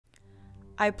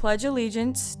I pledge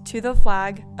allegiance to the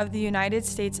flag of the United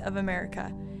States of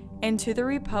America and to the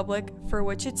republic for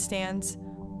which it stands,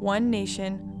 one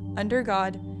nation, under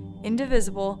God,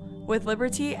 indivisible, with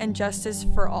liberty and justice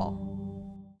for all.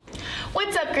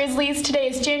 What's up, Grizzlies? Today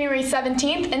is January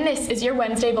 17th, and this is your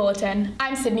Wednesday Bulletin.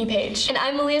 I'm Sydney Page. And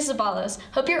I'm Malia Zabalos.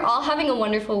 Hope you're all having a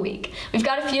wonderful week. We've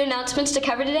got a few announcements to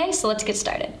cover today, so let's get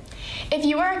started. If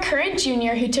you are a current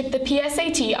junior who took the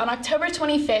PSAT on October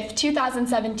 25th,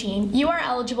 2017, you are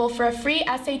eligible for a free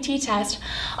SAT test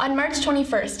on March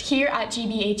 21st here at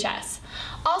GBHS.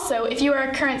 Also, if you are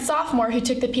a current sophomore who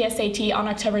took the PSAT on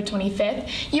October 25th,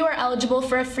 you are eligible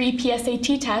for a free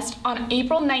PSAT test on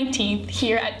April 19th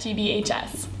here at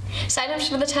GBHS. Sign-ups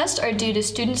for the test are due to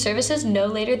student services no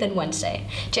later than Wednesday,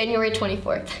 January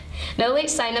 24th. No late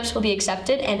sign-ups will be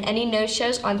accepted, and any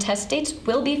no-shows on test dates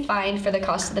will be fined for the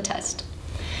cost of the test.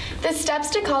 The Steps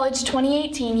to College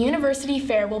 2018 University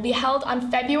Fair will be held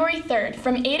on February 3rd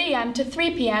from 8 a.m. to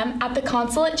 3 p.m. at the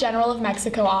Consulate General of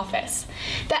Mexico office.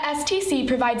 The STC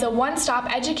provides a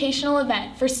one-stop educational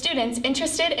event for students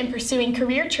interested in pursuing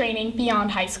career training beyond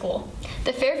high school.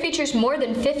 The fair features more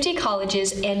than 50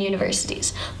 colleges and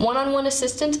universities, one-on-one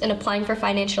assistance in applying for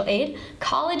financial aid,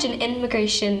 college and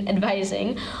immigration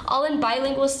advising, all in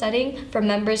bilingual setting for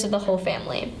members of the whole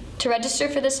family. To register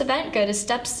for this event, go to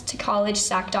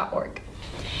stepstocollegesac.org.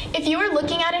 If you are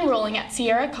looking at enrolling at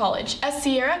Sierra College, a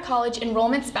Sierra College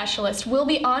enrollment specialist will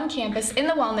be on campus in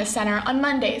the Wellness Center on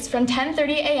Mondays from 10:30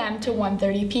 a.m. to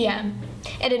 1:30 p.m.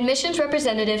 An admissions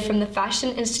representative from the Fashion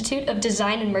Institute of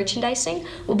Design and Merchandising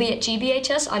will be at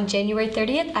GBHS on January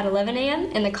 30th at 11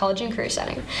 a.m. in the College and Career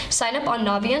Center. Sign up on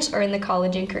Naviance or in the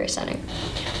College and Career Center.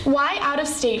 Why Out of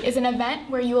State is an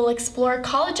event where you will explore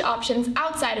college options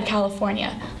outside of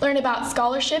California, learn about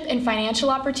scholarship and financial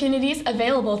opportunities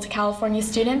available to California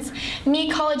students,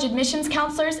 meet college admissions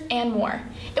counselors, and more.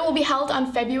 It will be held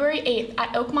on February 8th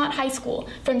at Oakmont High School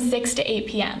from 6 to 8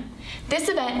 p.m. This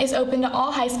event is open to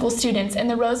all high school students in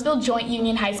the Roseville Joint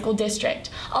Union High School District,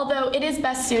 although it is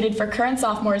best suited for current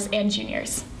sophomores and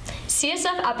juniors.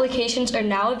 CSF applications are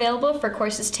now available for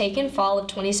courses taken fall of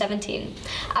 2017.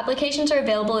 Applications are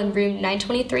available in room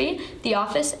 923, the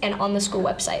office, and on the school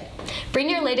website. Bring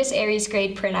your latest Aries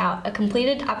grade printout, a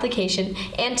completed application,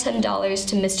 and $10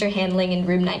 to Mr. Handling in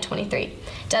room 923.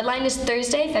 Deadline is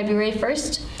Thursday, February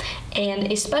 1st.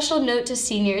 And a special note to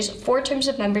seniors, 4 terms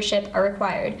of membership are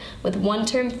required, with 1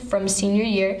 term from senior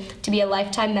year to be a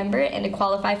lifetime member and to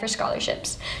qualify for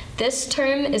scholarships. This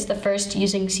term is the first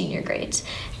using senior grades.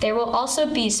 There will also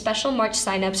be special March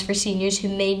signups for seniors who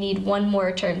may need 1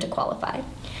 more term to qualify.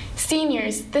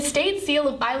 Seniors, the State Seal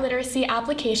of Biliteracy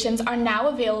applications are now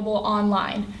available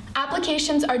online.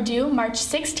 Applications are due March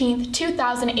 16,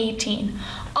 2018.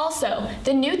 Also,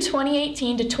 the new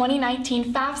 2018 to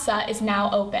 2019 FAFSA is now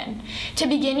open. To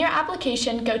begin your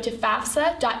application, go to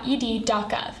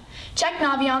fafsa.ed.gov. Check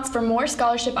Naviance for more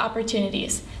scholarship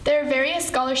opportunities. There are various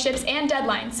scholarships and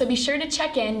deadlines, so be sure to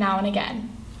check in now and again.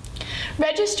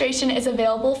 Registration is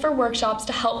available for workshops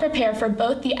to help prepare for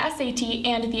both the SAT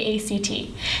and the ACT.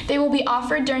 They will be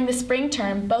offered during the spring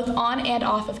term, both on and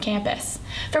off of campus.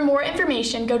 For more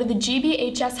information, go to the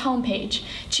GBHS homepage,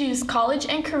 choose College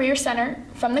and Career Center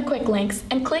from the quick links,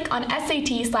 and click on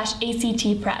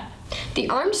SAT/ACT Prep. The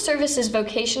Armed Services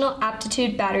Vocational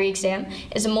Aptitude Battery Exam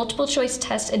is a multiple-choice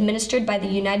test administered by the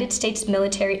United States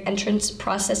Military Entrance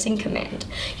Processing Command,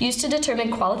 used to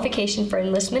determine qualification for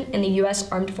enlistment in the U.S.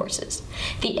 Armed Forces.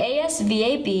 The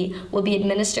ASVAB will be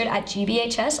administered at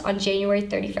GBHS on January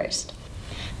 31st.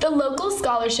 The local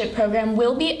scholarship program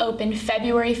will be open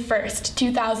February 1st,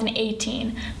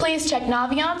 2018. Please check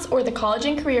Naviance or the College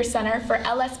and Career Center for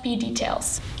LSP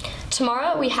details.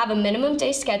 Tomorrow, we have a minimum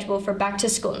day schedule for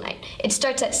back-to-school night. It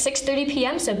starts at 6:30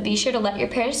 p.m., so be sure to let your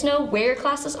parents know where your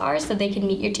classes are so they can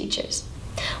meet your teachers.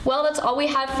 Well, that's all we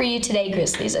have for you today,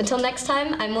 Grizzlies. Until next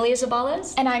time, I'm Malia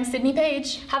Zabalos. And I'm Sydney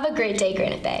Page. Have a great day,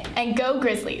 Granite Bay. And go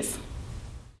Grizzlies!